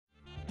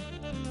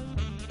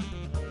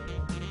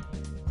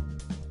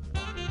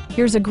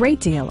Here's a great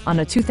deal on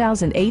a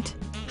 2008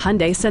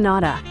 Hyundai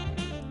Sonata.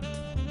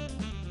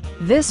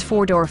 This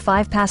four-door,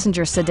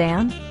 five-passenger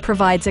sedan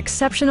provides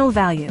exceptional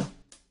value.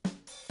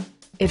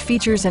 It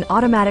features an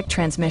automatic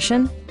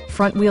transmission,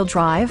 front-wheel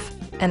drive,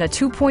 and a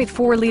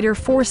 2.4-liter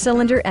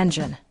four-cylinder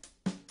engine.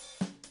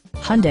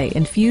 Hyundai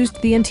infused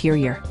the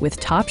interior with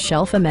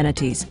top-shelf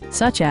amenities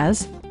such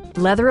as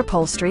leather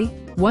upholstery,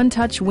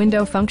 one-touch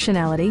window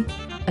functionality,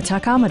 a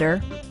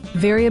tachometer,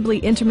 variably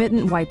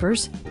intermittent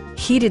wipers,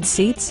 heated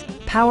seats,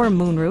 power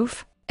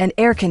moonroof, and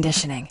air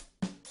conditioning.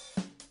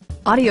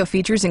 Audio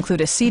features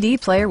include a CD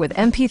player with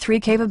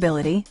MP3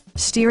 capability,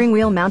 steering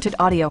wheel mounted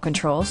audio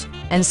controls,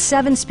 and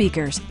 7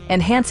 speakers,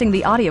 enhancing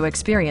the audio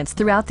experience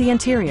throughout the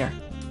interior.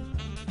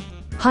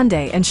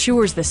 Hyundai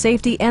ensures the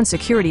safety and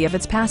security of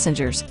its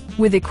passengers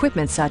with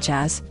equipment such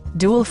as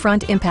dual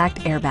front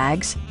impact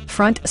airbags,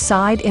 front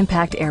side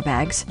impact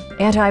airbags,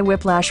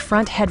 anti-whiplash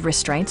front head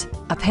restraints,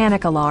 a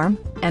panic alarm,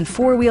 and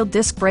 4-wheel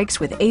disc brakes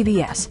with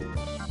ABS.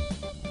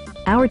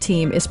 Our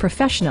team is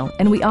professional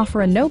and we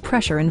offer a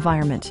no-pressure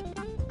environment.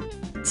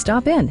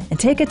 Stop in and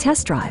take a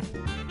test drive.